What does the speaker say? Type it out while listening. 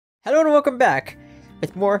Hello and welcome back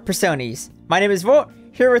with more Personas. My name is Volt.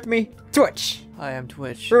 Here with me, Twitch. Hi, I'm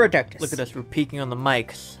Twitch. We're Reductus. Look at us, we're peeking on the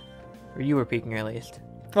mics. Or you were peeking at least.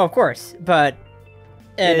 Well, of course, but...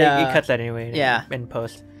 And, it cuts that anyway. Yeah. In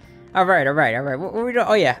post. Alright. What we doing?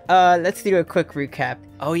 Oh yeah, let's do a quick recap.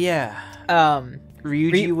 Oh yeah.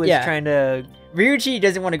 Ryuji was yeah. trying to... Ryuji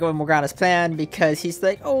doesn't want to go with Morgana's plan because he's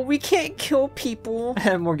like, oh, we can't kill people.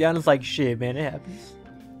 And Morgana's like, shit, man, it happens.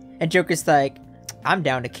 And Joker's like, I'm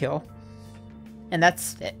down to kill. And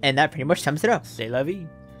that pretty much sums it up. C'est la vie.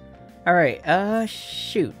 Alright,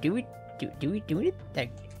 shoot. Do we go to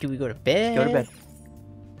bed? Go to bed.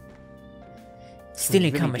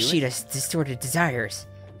 Stealing Can we really do Kamoshida's distorted desires.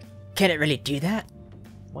 Can it really do that?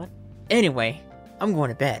 What? Anyway, I'm going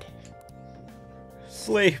to bed.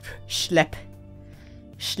 Sleep. Schlep.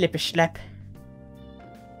 Schlep.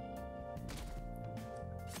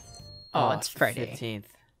 Oh, it's Friday. 15th.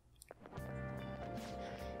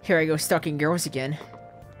 Here I go stalking girls again.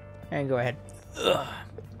 And go ahead. Ugh.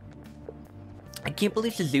 I can't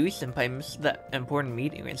believe Suzui-senpai missed that important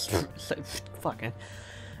meeting. It's fucking...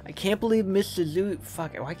 I can't believe Miss Suzui...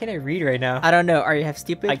 Fuck, why can't I read right now? I don't know. Are you half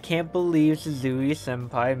stupid? I can't believe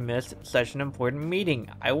Suzui-senpai missed such an important meeting.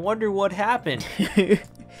 I wonder what happened. She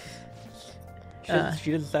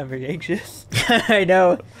doesn't sound very anxious. I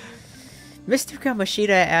know. Mr. Kamoshida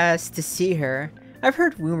asked to see her. I've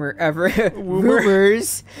heard rumors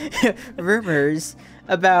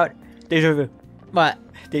about... Deja vu. What?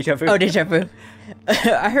 Deja vu. Oh, deja vu.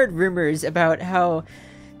 I heard rumors about how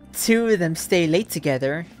two of them stay late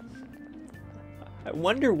together. I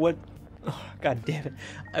wonder what... Oh, God damn it.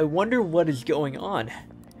 I wonder what is going on.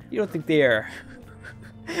 You don't think they are...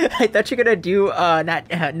 I thought you were gonna do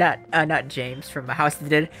not James from A House of the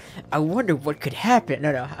Dead. I wonder what could happen.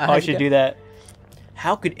 No. I should do that.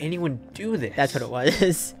 How could anyone do this? That's what it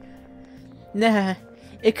was. Nah,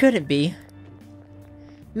 it couldn't be.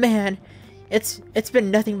 Man, it's been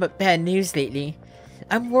nothing but bad news lately.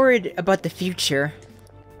 I'm worried about the future.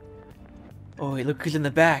 Oh, wait, look who's in the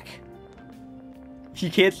back. You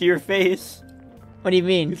can't see her face. What do you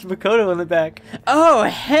mean? It's Makoto in the back. Oh,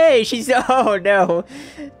 hey, oh no.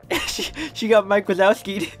 she got Mike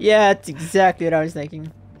Wazowski'd. Yeah, that's exactly what I was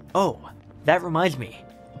thinking. Oh, that reminds me.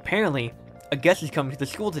 Apparently, a guest is coming to the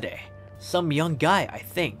school today. Some young guy, I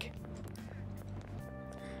think.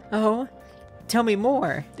 Oh, tell me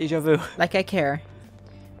more. Deja vu. Like I care.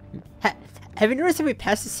 Have you noticed that we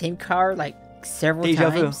passed the same car like several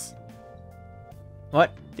times?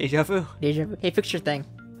 What? Deja vu. Deja vu. Hey, fix your thing.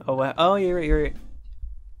 Oh, wow. Oh, you're right.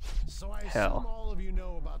 So I Hell. all of you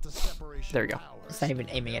know about the separation There we go. It's not even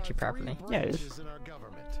aiming at you properly. Yeah, it is.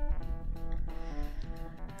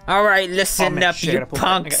 Alright, listen up, you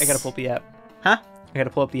punks. I gotta pull up the app. Huh? I gotta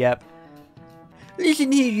pull up the app.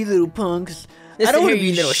 Listen here, you little punks. Listen I don't want here, to be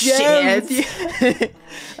you little showered with shitheads. you.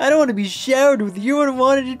 I don't want to be showered with you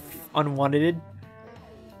unwanted.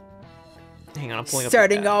 Hang on, I'm pulling up.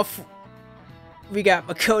 Starting off, we got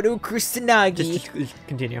Makoto Kusanagi. Just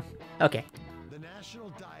continue. Okay. The National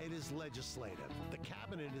Diet is legislative, the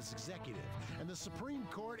Cabinet is executive, and the Supreme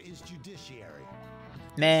Court is judiciary.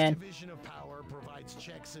 Man. This division of power provides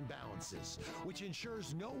checks and balances, which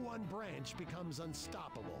ensures no one branch becomes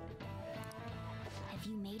unstoppable. Have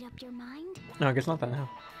you made up your mind? No, I guess not that now.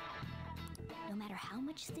 No matter how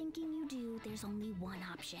much thinking you do, there's only one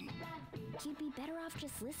option. You'd be better off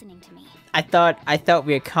just listening to me. I thought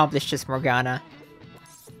we accomplished this, Morgana.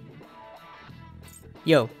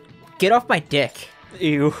 Yo, get off my dick.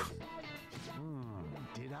 Ew.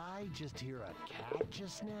 Did I just hear a cat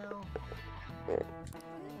just now?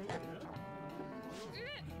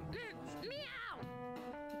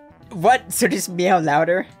 What? So just meow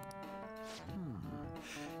louder?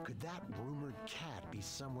 Could that rumored cat be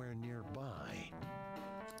somewhere nearby?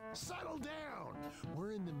 Settle down!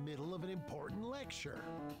 We're in the middle of an important lecture.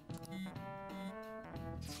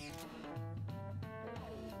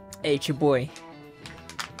 Hey, it's your boy.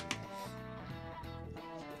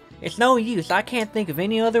 It's no use. I can't think of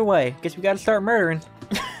any other way. Guess we gotta start murdering.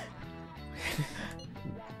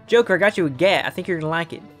 Joker, I got you a gat. I think you're gonna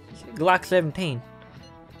like it. Glock 17.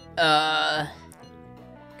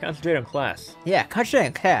 Concentrate on class. Yeah, concentrate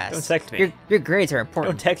on class. Don't text me. Your grades are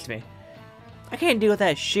important. Don't text me. I can't deal with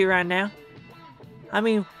that shit right now. I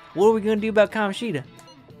mean, what are we gonna do about Kamoshida?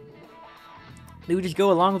 Do we just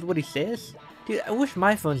go along with what he says? Dude, I wish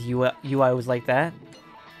my phone's UI was like that.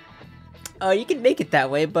 You can make it that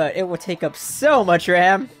way, but it will take up so much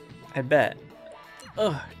RAM. I bet.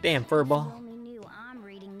 Ugh, damn furball. You only knew I'm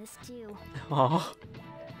reading this too. Aw.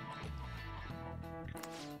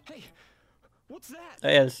 Hey, what's that? Oh,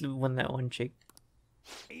 yeah, this is when that one chick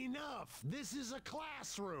Enough! This is a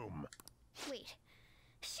classroom! Wait,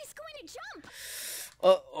 she's going to jump!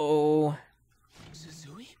 Uh-oh.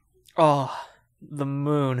 Suzui? Oh, the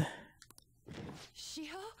moon. Shiho?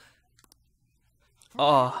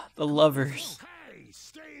 Oh, the lovers. Hey,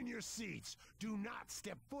 stay in your seats! Do not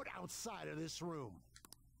step foot outside of this room!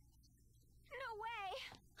 No way!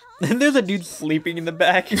 Huh? And there's a dude sleeping in the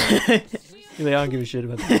back. He's like, I don't give a shit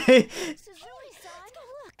about that. Suzui-san,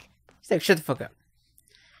 look! He's like, shut the fuck up.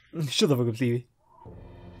 Shut the fuck up, Stevie.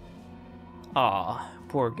 Aw,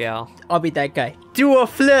 poor gal. I'll be that guy. Do a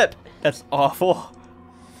flip! That's awful.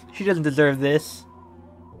 She doesn't deserve this.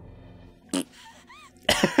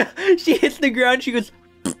 She hits the ground, she goes...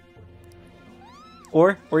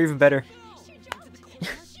 Or even better. She jumped! She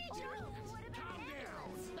jumped! What about Calm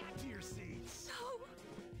down! Back to your seats! No.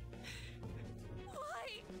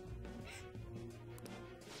 Why?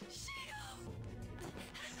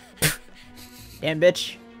 Shiho! Damn,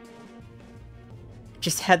 bitch.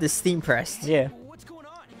 Just had this theme pressed. Yeah. What's going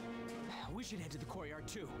on? We should head to the courtyard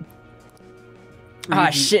too. Ah,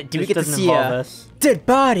 Ryuji, shit, do we this get to doesn't see involve a us. dead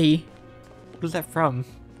body? Who's that from?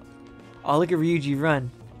 Oh, look at Ryuji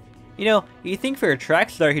run. You know, you think for a track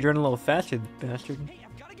star he'd run a little faster, bastard. Hey,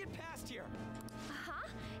 I've got to get past here. Huh?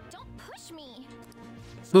 Don't push me!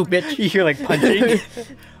 Move, bitch. You hear like punching.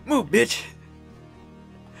 Move, bitch.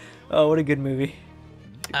 Oh, what a good movie.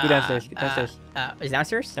 Go downstairs. Get downstairs. Is it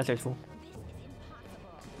downstairs? Downstairs, fool.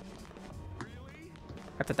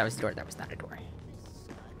 I thought that was the door. That was not a door.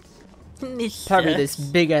 Probably Probably this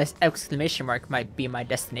big ass exclamation mark might be my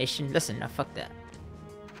destination. Listen, no, fuck that.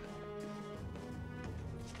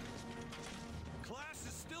 Class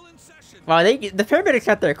is still in session. Wow, the paramedics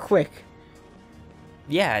got there quick.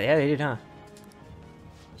 Yeah, they did, huh?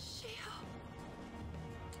 Shiho.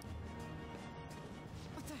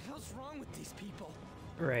 What the hell's wrong with these people?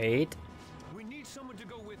 Right. We need someone to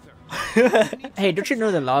go with her. Hey, don't you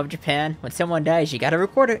know the law of Japan? When someone dies, you gotta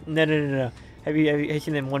record it. No. Have you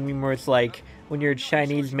seen that one meme where it's like when you're a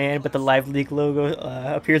Chinese man, but the Live Leak logo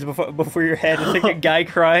appears before your head? It's like a guy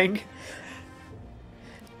crying.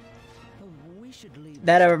 We should leave.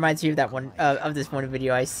 That reminds me of that one of this one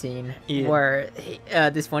video I seen Yeah. where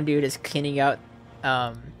this one dude is cleaning out.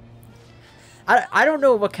 I don't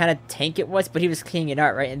know what kind of tank it was, but he was cleaning it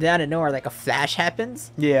out, right? And then out of nowhere, like a flash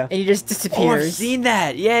happens, Yeah. and he just Oh, disappears. I've seen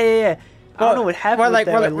that. Yeah. I don't know what happened. Where with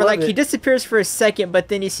that, but I where love he it. disappears for a second, but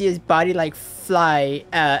then you see his body like fly,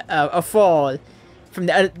 a fall from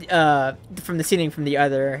the ceiling from the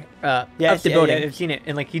other of the building. Yeah, I've seen it,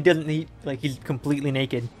 and like he's completely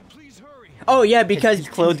naked. Please hurry. Oh yeah, because His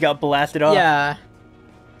clothes got blasted off. yeah,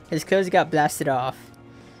 his clothes got blasted off.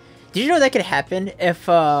 Did you know that could happen if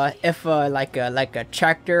like a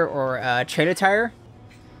tractor or a trailer tire,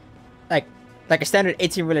 like a standard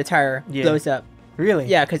 18-wheeler tire Yeah. blows up? Really?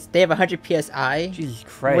 Yeah, because they have 100 psi Jesus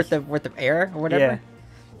Christ. worth of air or whatever. Yeah.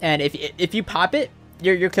 And if you pop it,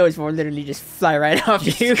 your clothes will literally just fly right off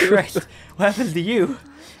you. Jesus Christ. What happens to you?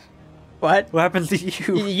 What? What happens to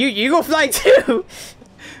you? You go fly too.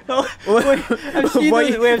 Oh, wait, I've seen Where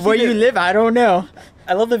those- wait, I've where seen you it. live, I don't know.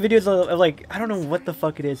 I love the videos of like, I don't know what the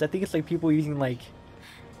fuck it is. I think it's like people using like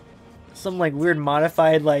some like weird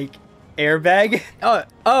modified like airbag.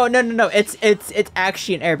 Oh no. It's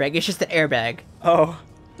actually an airbag. It's just an airbag. Oh.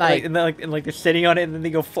 Like- and they're sitting on it and then they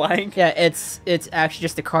go flying. Yeah, it's actually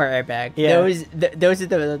just a car airbag. Yeah. Those are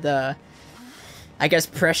the I guess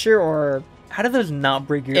pressure or How do those not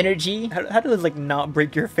break your energy, How do those like not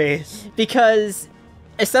break your face? because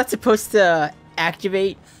it's not supposed to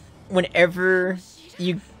activate whenever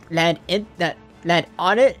you land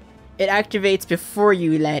on it. It activates before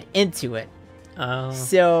you land into it. Oh.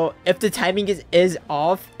 So if the timing is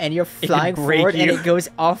off and you're can flying break forward and you. it goes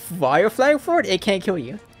off while you're flying forward, it can't kill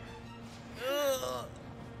you.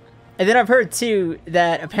 And then I've heard too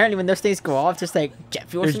that apparently when those things go off, just like jet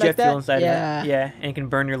fuel, or There's something jet like fuel that. inside Yeah. of it. Yeah, and it can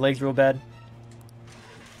burn your legs real bad.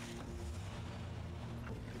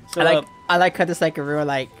 So, I like how this like a real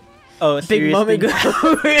like oh, a big serious moment thing-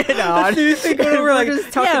 going on. Seriously, going over, We're like,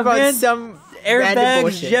 just talking yeah, about man, some random airbags,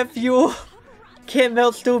 bullshit. jet fuel, can't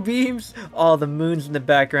melt steel beams. Oh, the moon's in the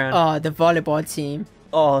background. Oh, the volleyball team.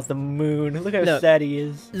 Oh, the moon. Look how Look. sad he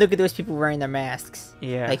is. Look at those people wearing their masks.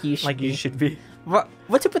 Yeah, Like you should be. be.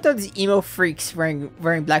 What's up with those emo freaks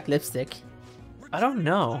wearing black lipstick? I don't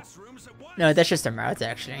know. No, that's just their mouths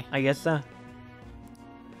actually. I guess so.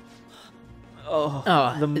 Oh,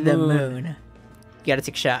 Oh, the moon. You gotta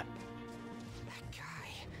take a shot.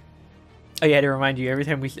 Oh yeah, to remind you, every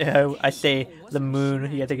time I say the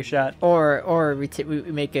moon, you gotta take a shot. Or we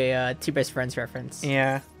make a two best friends reference.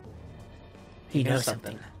 Yeah. He knows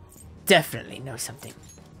something. Definitely knows something.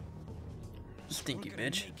 Stinky I'm gonna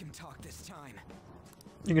bitch. make him talk this time.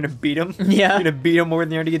 You're gonna beat him? Yeah. You're gonna beat him more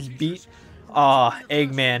than he already gets beat? Aw,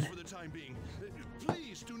 Eggman. For the time being.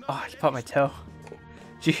 Please do not Oh, I just popped my toe.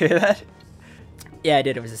 Did you hear that? Yeah, I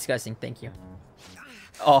did. It was disgusting. Thank you.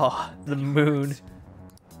 Oh, the moon.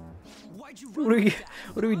 Why'd you What run do we, like that?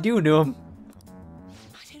 what do we do to him?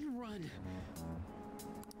 I didn't run.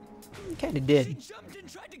 We kinda She did. jumped and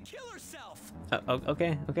tried to kill herself.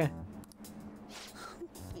 Okay, okay.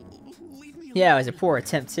 Leave me Yeah, it alone. was a poor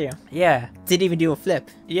attempt too. Yeah, Didn't even do a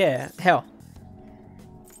flip. yeah. Hell.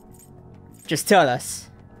 Just tell us.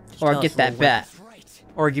 Or tell get us that what bat. That's right.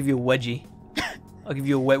 Or give you a wedgie. I'll give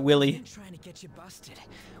you a wet We willy. ain't trying to get you busted.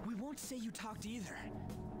 We won't say you talked either.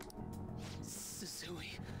 Suzui.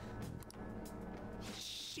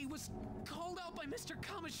 She was called out by Mr.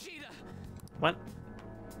 Kamishita. What?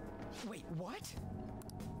 Wait, what?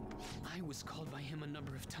 I was called by him a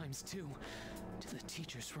number of times too. To the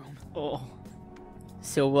teacher's room. Oh.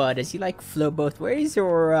 So, does he like flow both ways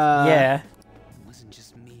or, Yeah. It wasn't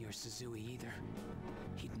just me or Suzui either.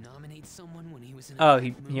 He'd nominate someone when he was in a Oh, bad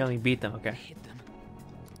he mood only beat them, and okay. hit them.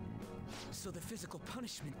 So the physical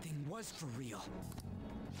punishment thing was for real.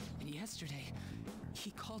 And yesterday, he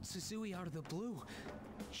called Suzui out of the blue.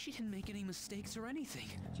 She didn't make any mistakes or anything.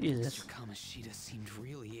 Jesus. Mr. Kamishita seemed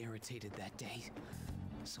really irritated that day.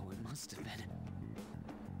 So it must have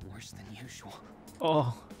been worse than usual.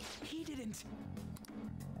 Oh. He didn't.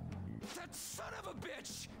 That son of a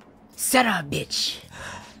bitch! Son of a bitch.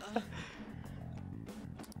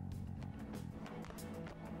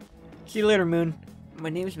 See you later, Moon. My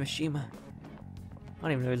name is Mishima. I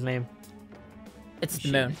don't even know his name. It's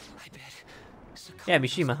the moon. I bet. Yeah, Sakura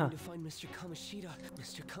Mishima, was huh? going to find Mr. Kamishita.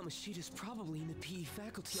 Mr. Kamishita's probably in the PE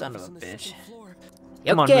faculty Son of office a on the bitch. second floor.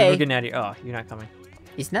 Come on, Moon. Okay. We're getting out of here. Oh, you're not coming.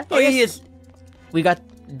 He's not. Oh, yeah, he is. We got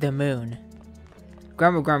the moon.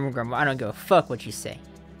 Grumble, grumble, grumble. I don't give a fuck what you say.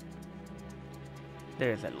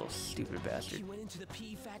 There's that little stupid bastard. He went into the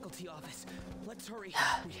PE faculty office. Let's hurry.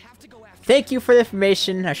 We have to go after Thank you for the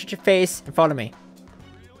information. Now shut your face and follow me.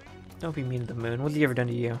 Don't be mean to the moon. What's he ever done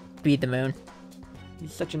to you? Be the moon.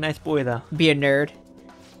 He's such a nice boy, though. Be a nerd.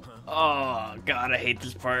 Oh, God, I hate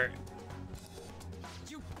this part.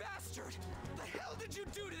 you bastard! The hell did you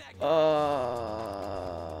do to that guy?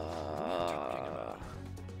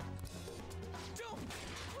 Don't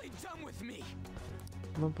play dumb with me.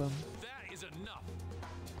 Bum, bum, That is enough.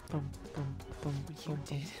 bum, bum, bum, What you bum,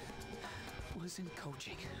 bum. did wasn't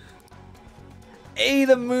coaching. Hey,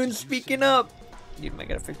 the moon's speaking up. Dude, I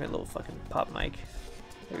gotta fix my little fucking pop mic.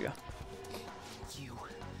 There we go.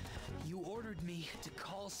 You ordered me to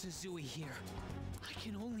call Suzui here. I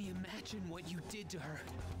can only imagine what you did to her.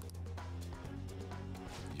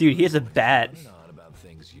 Dude, he has a bat. on about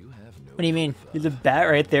things you have no What do you mean? There's a bat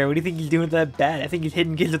right there. What do you think he's doing with that bat? I think he's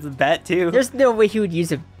hitting kids with the bat, too. There's no way he would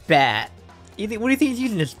use a bat. What do you think he's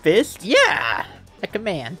using, his fist? Yeah, like a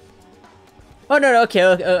man. Oh no, okay,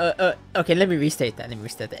 okay. Let me restate that.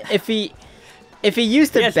 If he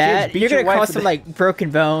used the Yes, bat, kids, beat you're your gonna wife cause with some the- like broken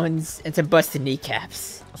bones and some busted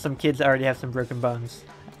kneecaps. Some kids already have some broken bones.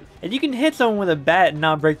 And you can hit someone with a bat and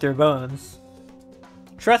not break their bones.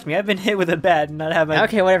 Trust me, I've been hit with a bat and not have my...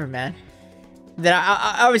 Okay, whatever, man. Then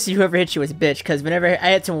I obviously whoever hit you was a bitch, because whenever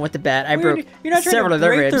I hit someone with the bat, I broke You're not trying several to of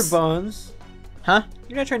their break ribs. their bones. Huh?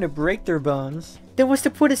 You're not trying to break their bones. Then what's the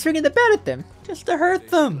point of swinging the bat at them? Just to hurt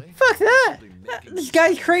them. Fuck that! This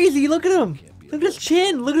guy's crazy. Look at him. Look at his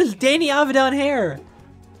chin. Look at his Danny Avedon hair.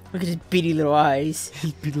 Look at his beady little eyes.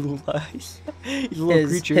 His beautiful eyes. He's a little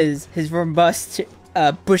creature. His robust,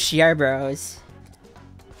 bushy eyebrows.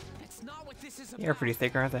 That's not what this is They're pretty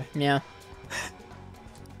thick, aren't they? Yeah.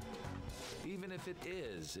 Even if it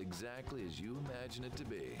is exactly as you imagine it to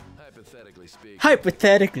be, hypothetically speaking.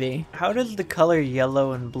 Hypothetically. How does the color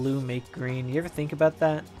yellow and blue make green? You ever think about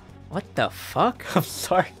that? What the fuck? I'm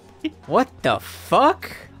sorry. What the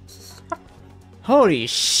fuck? Holy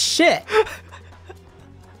shit!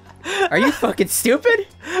 Are you fucking stupid?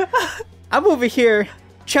 I'm over here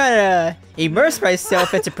trying to immerse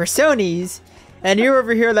myself into personas, and you're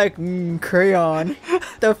over here like, crayon.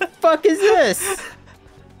 The fuck is this?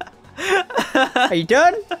 Are you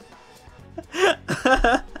done?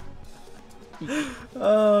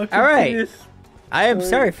 Oh, Alright. confused. I am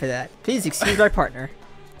sorry for that. Please excuse my partner.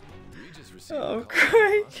 We just received Oh, a call from the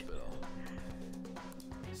great. hospital.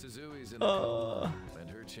 Suzui's in a Oh. coma, and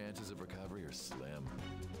her chances of recovery are slim.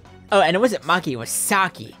 Oh, and it wasn't Maki, it was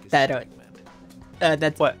Saki. That's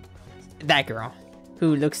What? that girl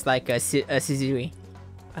who looks like a Suzui.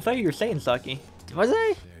 I thought you were saying Saki. Was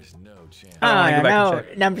I? There's no chance. I don't wanna go back and no,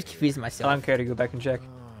 check. now I'm just confusing I myself. don't care to go back and check.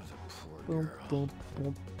 Oh,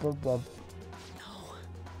 the poor girl.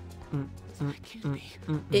 No. That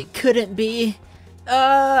can't be. It couldn't be.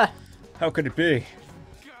 How could it be?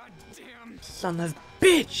 God damn. Son of a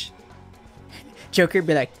bitch! Joker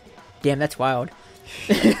be like, damn, that's wild.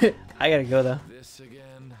 I gotta go though. This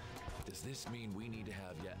again? Does this mean we need to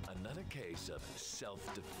have yet another case of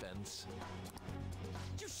self-defense?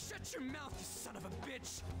 You shut your mouth, you son of a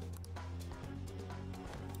bitch.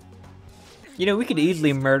 You know, we could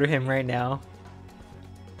easily murder him right now.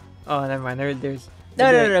 Oh, never mind. There's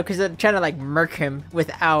No, because they're trying to like murk him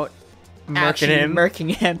without actually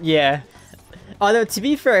murking him. Yeah. Although, to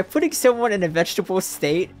be fair, putting someone in a vegetable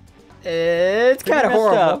state, it's kind of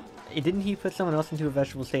horrible. Didn't he put someone else into a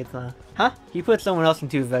vegetable state though? Huh? He put someone else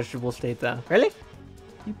into a vegetable state though. Really?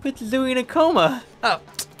 He put Zoe in a coma. Oh.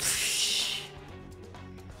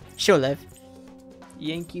 She'll live.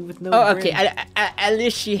 Yankee with no Oh, brain. okay. At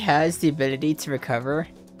least she has the ability to recover.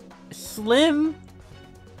 Slim.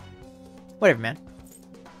 Whatever, man.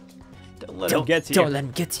 Don't let him get to you. Don't let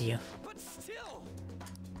him get to you. But still.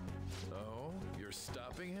 Oh, you're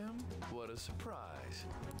stopping him? What a surprise.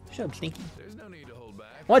 Shut up, Stinky. There's no need to hold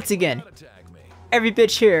back. Once again, Don't attack me. every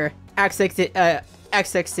bitch here acts like they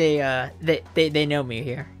know me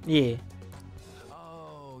here. Yeah.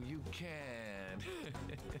 Oh, you can.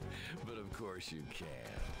 But of course you can.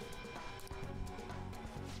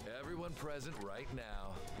 Everyone present right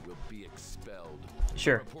now will be expelled.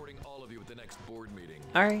 Sure. Reporting all of you at the next board meeting.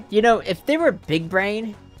 All right. You know, if they were big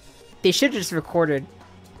brain, they should have just recorded.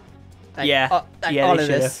 Like, Yeah. all They of should've.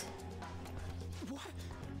 this. What?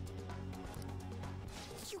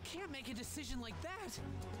 You can't make a decision like that.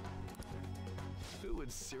 Who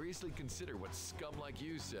would seriously consider what scum like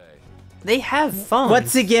you say? They have fun.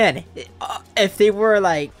 Once again, if they were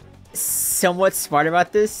like somewhat smart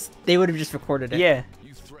about this, they would have just recorded it. Yeah.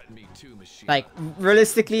 You threaten me too, machine. Like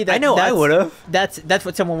realistically, I know I would've. That's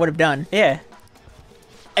what someone would have done. Yeah.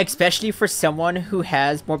 Especially for someone who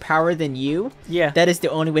has more power than you. Yeah. That is the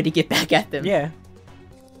only way to get back at them. Yeah.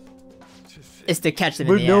 Is to catch them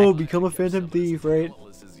in the act. become a phantom thief, right?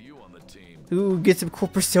 Talentless as you on the team. Ooh, get some cool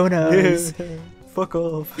personas. Fuck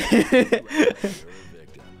off. You're a victim.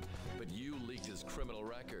 But you leaked his criminal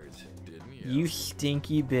records, didn't you? You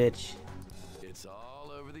stinky bitch. It's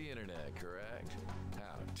all over the internet, correct?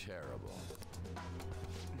 How terrible.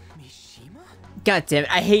 Mishima? God damn it!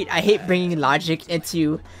 I hate bringing logic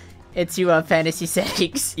into fantasy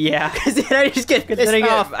settings. Yeah. Because then I just get pissed Then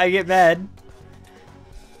off. I get mad.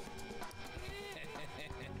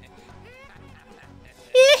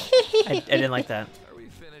 I didn't like that. Are we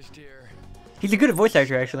finished here? He's a good voice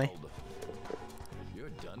actor, actually. You're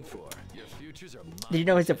done for. Your futures are mine. Did you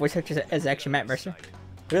know his voice actor is actually Matt Mercer?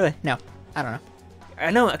 Really? No, I don't know.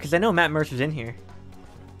 I know, because I know Matt Mercer's in here.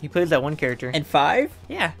 He plays that one character. And 5?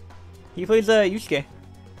 Yeah. He plays Yusuke.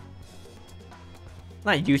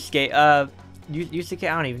 Not Yusuke, Yusuke,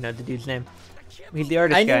 I don't even know the dude's name. He's the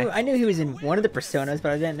artist guy. I knew he was in one of the personas,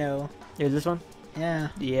 but I didn't know. Here's this one? Yeah.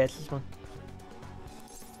 Yeah, it's this one.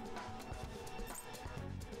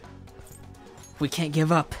 We can't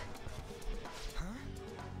give up.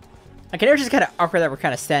 Okay, it was just kind of awkward that we're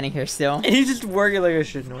kind of standing here still. And he's just working like a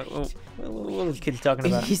shit. What are those kids talking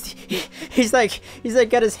about? He's like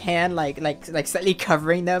got his hand like slightly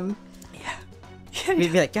covering them. Yeah.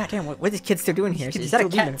 We'd be like, God damn, what is this kid still doing here? kid's Is that a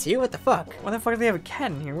still cat doing too? What the fuck? Why the fuck do they have a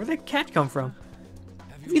cat in here? Where'd that cat come from?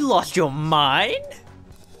 Have you lost your mind?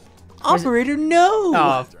 Operator, no!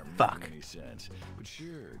 Oh, Doesn't fuck. make any sense, but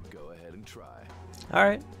sure, go ahead and try.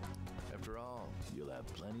 Alright. After all, you'll have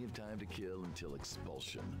plenty of time to kill until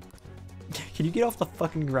expulsion. Can you get off the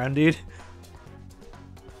fucking ground, dude?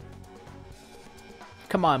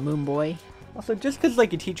 Come on, Moon Boy. Also, just because,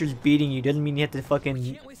 like, a teacher's beating you doesn't mean you have to fucking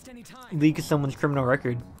Can't waste any time. leak someone's criminal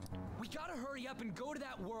record. We gotta hurry up and go to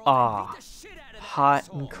that world Ah, and beat the shit out of that hot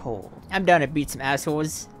asshole. and cold. I'm down to beat some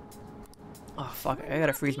assholes. Oh, fuck. I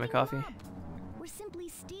gotta freeze my coffee. We're simply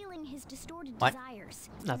stealing his distorted What? desires.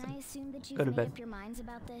 Nothing. And I assume that you've Go to made bed. up your minds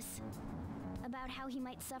about this? About how he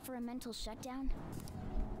might suffer a mental shutdown?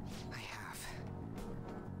 I have.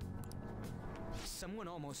 Someone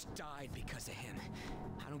almost died because of him.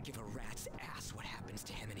 I don't give a rat's ass what happens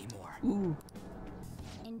to him anymore. Ooh.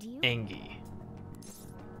 And you? Angie.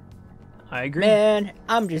 I agree. Man,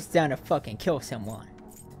 I'm just down to fucking kill someone.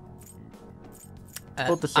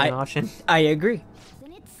 Both the same option. I agree.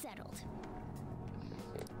 Then it's settled.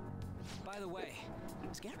 By the way,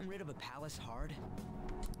 is getting rid of a palace hard?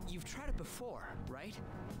 You've tried it before, right?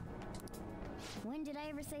 When did I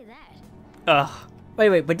ever say that? Ugh.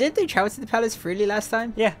 Wait, but didn't they travel to the palace freely last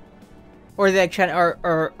time? Yeah. Or are they trying, or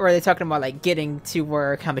are they talking about like getting to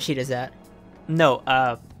where Kamoshida's at? No,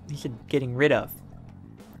 he said getting rid of.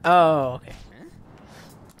 Oh, okay.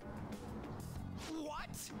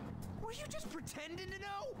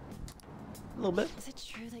 A little bit. Is it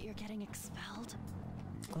true that you're getting expelled?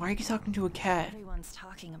 Why are you talking to a cat? Everyone's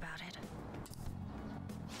talking about it.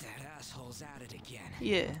 That asshole's at it again.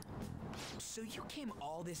 Yeah. So you came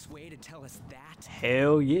all this way to tell us that?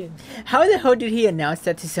 Hell yeah. How the hell did he announce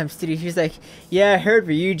that to some studio? He was like, yeah, I heard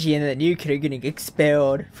Ryuji and that new kid are getting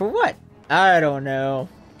expelled. For what? I don't know.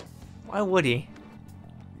 Why would he?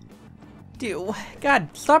 Dude, God,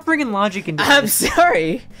 stop bringing logic into I'm this.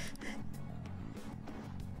 sorry.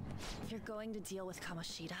 You're going to deal with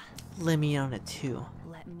Kamoshida. Let me in on it too.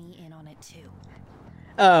 Let me in on it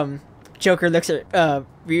too. Joker looks at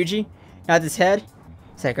Ryuji, nods his head.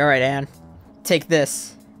 He's like, alright, Anne, take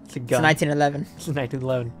this. It's a It's gun. 1911. It's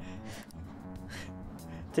 1911.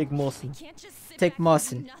 Take Molson. Can't just sit Take back and do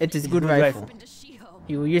Mossen. nothing. It is a good Good rifle. rifle. Happened to Shiho.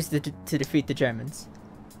 You will use it to defeat the Germans.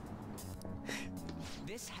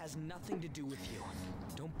 This has nothing to do with you.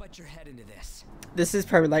 Don't butt your head into this. This is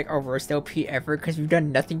probably like our worst LP ever because we've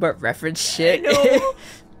done nothing but reference shit. know.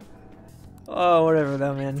 Oh, whatever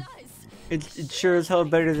though, man. Does. It's sure as hell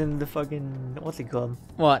better than the fucking, what's it called?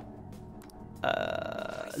 What?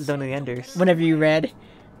 Zone of the Enders. Whenever you read,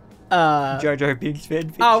 Jar Jar Binks fan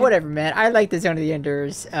fiction. oh, whatever, man. I like the Zone of the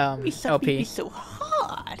Enders He's LP. so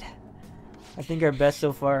hard. I think our best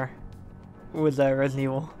so far was Resident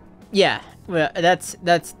Evil. Yeah, well, that's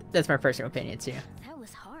my personal opinion too. That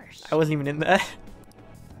was harsh. I wasn't even in that.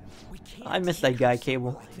 We can't I miss that take guy, her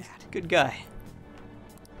Cable. like that. Good guy.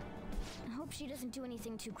 I hope she doesn't do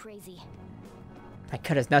anything too crazy. I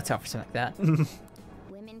cut his nuts off or something like that.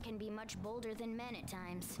 Women can be much bolder than men at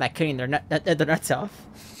times. Like cutting their nuts off.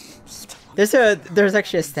 There's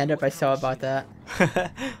actually a stand-up I saw about that.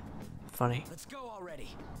 Funny. Let's go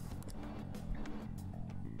already.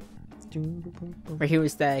 Where he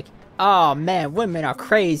was like, "Oh man, women are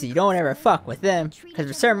crazy. Don't ever fuck with them, because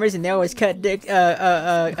for some reason they always cut a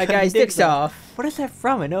guy's dicks off." What is that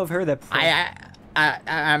from? I know I've heard that before.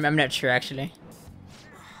 I'm not sure actually.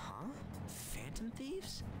 Huh? Phantom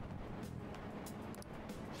thieves?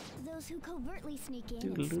 Those who covertly sneak in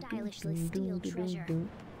and stylishly steal treasure.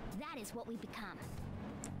 That is what we become.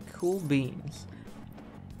 Cool beans.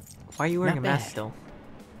 Why are you wearing Not a mask bad. still?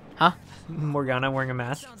 Huh? Morgana wearing a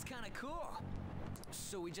mask? Sounds kind of cool.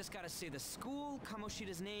 So we just gotta say the school,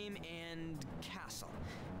 Kamoshida's name, and castle.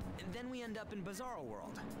 And then we end up in Bizarro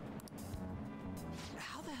World.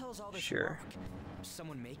 How the hell's all this Sure. work?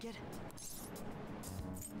 Someone make it?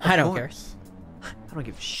 I don't care. course. I don't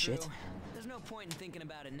give a shit. True. There's no point in thinking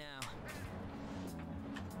about it now.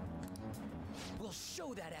 We'll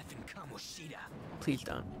show that effing Kamoshida. Please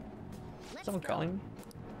don't. Let's Someone go. calling me?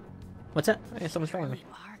 What's that? Yeah, someone's calling We me.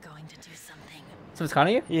 are going to do something. Someone's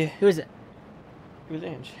calling you? Yeah. Who is it? It was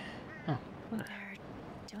Ange. They're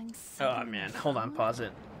doing something. Oh man, hold on, pause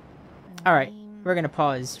it. All right, we're gonna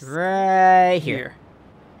pause right here.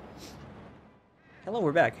 Hello,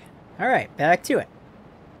 we're back. All right, back to it.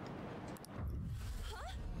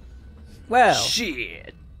 Well,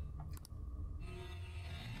 Shit.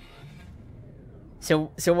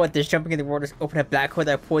 so what? Does jumping in the water open a black hole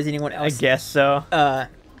that pulls anyone I else? guess so.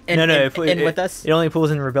 In with us. It only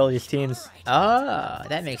pulls in rebellious teens. Oh,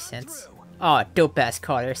 that makes sense. Oh, dope ass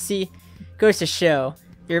color. See, goes to show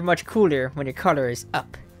you're much cooler when your color is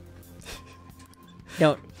up.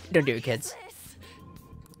 Don't do it, kids.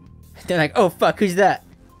 They're like, oh fuck, who's that?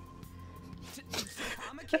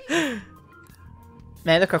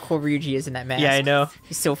 Man, look how cool Ryuji is in that mask. Yeah, I know.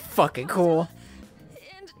 He's so fucking cool.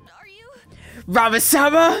 And are you?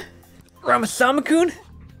 Ramasama! Ramasama-kun?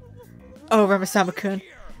 Oh, Ramasama-kun.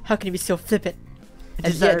 How can he be so flippant?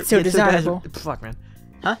 And yet so desirable. Fuck, man.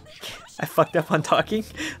 Huh? I fucked up on talking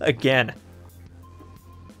again.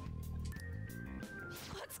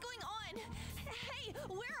 What's going on? Hey,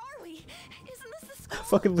 where are we? Isn't this the school?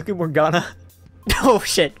 Fucking look at Morgana. Oh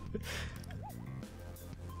shit.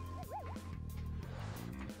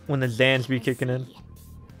 When the Zans be I kicking in. see.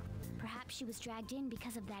 Perhaps she was dragged in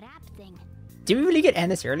because of that app thing. Did we really get Anne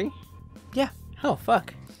this early? Yeah. Oh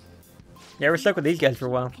fuck. Yeah, we're stuck with these guys for a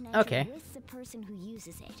while. Connected Okay. with the person who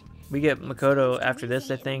uses it. We get Makoto after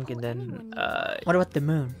this, I think, and then, What about the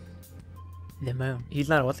moon? The moon. he's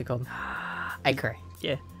not, what's it called? I cry.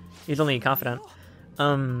 Yeah. He's only a confidant.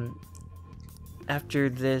 After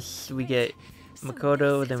this, we get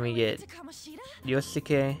Makoto, then we get To Kamoshida?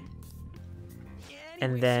 Yosuke,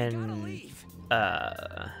 and Anyways, you gotta then, leave.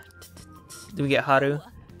 then we get Haru,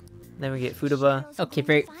 then we get Futaba. Okay,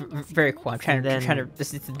 very cool. I'm trying And then- to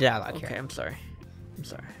listen to the dialogue Okay, here. I'm sorry.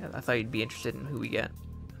 I thought you'd be interested in who we get.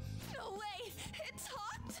 No way! It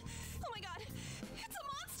talked! Oh my god! It's a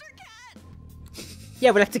monster cat! Yeah,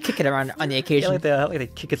 we like to kick it around on the Yeah, occasion. I like to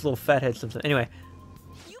kick its little fat head sometimes. Anyway,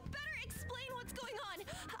 You better explain what's going on!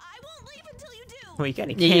 I won't leave Well, you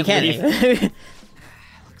kinda Yeah, you can't can't leave. leave.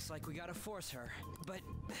 Looks like we gotta force her. But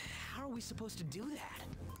how are we supposed to do that?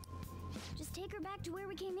 Just take her back to where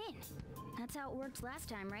we came in. That's how it worked last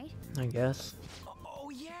time, right? I guess. Oh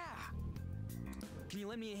yeah. Can you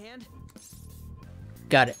lend me a hand?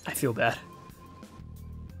 Got it. I feel bad.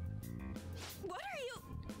 What are you?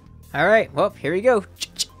 All right. Well, here we go.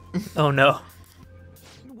 Oh no.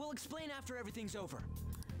 We'll explain after everything's over.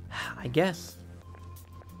 I guess.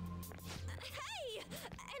 Hey!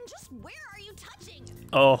 And just where are you touching?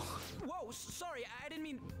 Oh. Whoa, sorry, I didn't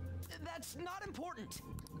mean. That's not important.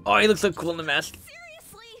 Oh, he looks so cool in the mask.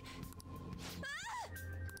 Seriously? Ah!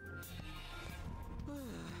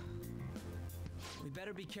 We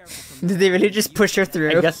better be careful from Did they really just push her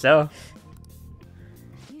through? I guess so.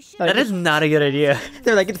 You should That is not a good idea.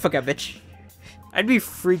 They're like, get the fuck out, bitch. I'd be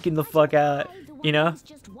freaking the fuck out, you know?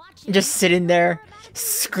 just watching. Just sitting there,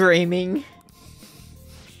 screaming.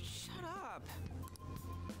 Shut up.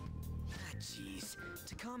 Ah, jeez.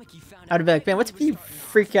 Takamaki found I'd be like, man, what's with you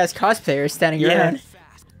freak ass cosplayers standing around?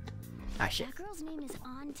 fast. Ah, shit. That girl's name is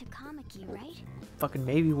On Takamaki, right? Fucking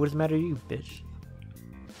maybe. What does it matter to you, bitch?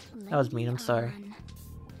 That was mean, I'm sorry. On.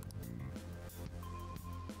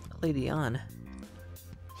 Lady on.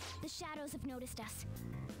 The shadows have noticed us.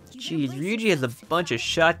 You Jeez, better brace Ryuji has a yourselves. bunch of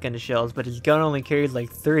shotgun shells, but his gun only carries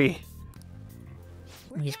like 3.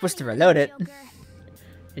 We're You're supposed to counting reload on it. you,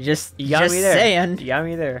 Joker. You got Just me there. saying. You got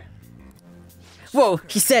me there. Whoa,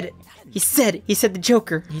 he said it. He said the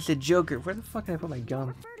Joker. He said Joker. Where the fuck did I put my gum?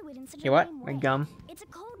 Refer to it in such a You what? lame My way. gum. It's a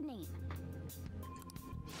code name.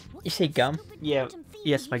 What You say gum? stupid Yeah, quantum thing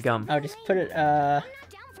yes, did my you gum. say Oh, just name? put it, I'm not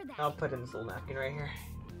down for that. I'll put it in this little napkin right here.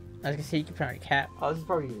 I was gonna say you can put it on your cap. Oh, this is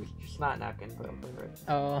probably your snot napkin, but I'll put it right.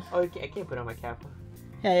 Oh, Oh, I can't put it on my cap.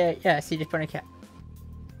 yeah, see, just put it on your cap.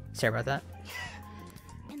 Sorry about that.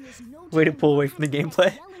 And there's no Way to telling pull away what from the kind of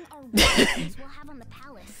gameplay. dwelling our relatives will have on the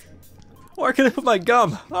palace. Where can I put my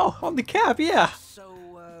gum? Oh, on the cap, yeah. So,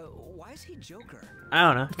 why is he Joker? I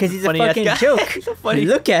don't know. Because he's a Funny-ass fucking guy. joke. He's a funny.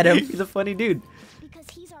 Look at him. He's a funny dude. Because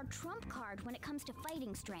he's our trump card when it comes to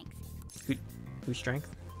fighting strength. Who's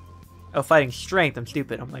strength? Oh, fighting strength. I'm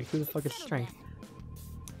stupid. I'm like, who the fuck is Settle strength?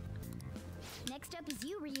 then. Next up is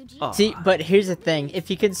you, Ryuji. Oh. See, but here's the thing: if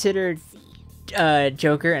you considered See.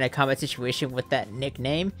 Joker in a combat situation with that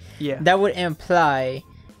nickname, Yeah. that would imply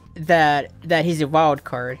that he's a wild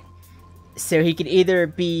card. So he could either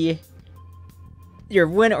be your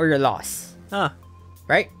win or your loss, Huh.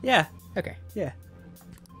 right? Yeah. Okay. Yeah.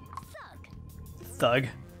 Thug. Thug.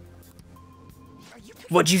 Are you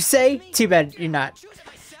What'd you say? Too bad you're not. choose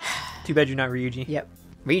myself? Too bad you're not Ryuji. Yep.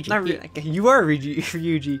 Ryuji. Not you are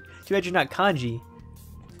Ryuji. Too bad you're not kanji.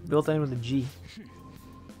 Built in with a G.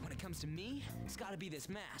 When it comes to me, it's gotta be this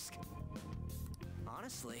mask.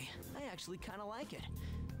 Honestly, I actually kinda like it.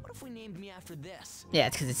 What if we named me after this? Yeah,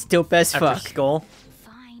 it's because it's dope as After fuck. skull.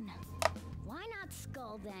 Fine. Why not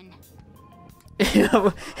Skull then?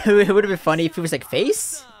 It would have been funny if it was like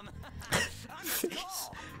face.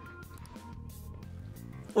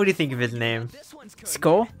 What do you think of his name? This one's good.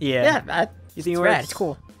 Skull. Yeah. Yeah. You think It's it rad. works? It's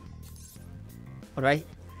cool.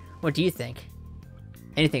 What do you think?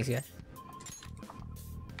 Anything's good.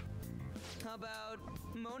 How about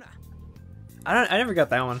Mona? I never got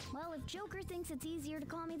that one. Well, if Joker thinks it's easier to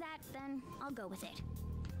call me that, then I'll go with it.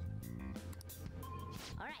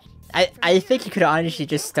 Alright. I think you could have honestly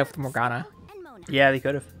just stuck with Morgana. And Mona. Yeah, they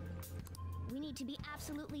could have. We need to be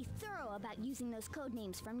absolutely thorough about using those code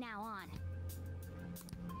names from now on.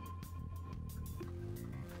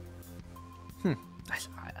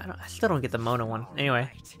 I still don't get the Mona one. Anyway.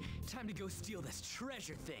 Right, time to go steal this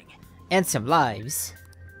treasure thing. And some lives.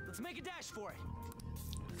 Let's make a dash for it.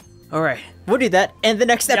 All right. We'll do that in the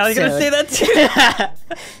next Yeah, I was episode. gonna say that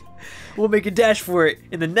too. We'll make a dash for it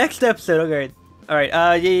in the next episode. Okay. All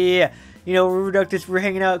right. Yeah. You know, we're Reductus. We're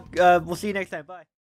hanging out. We'll see you next time. Bye.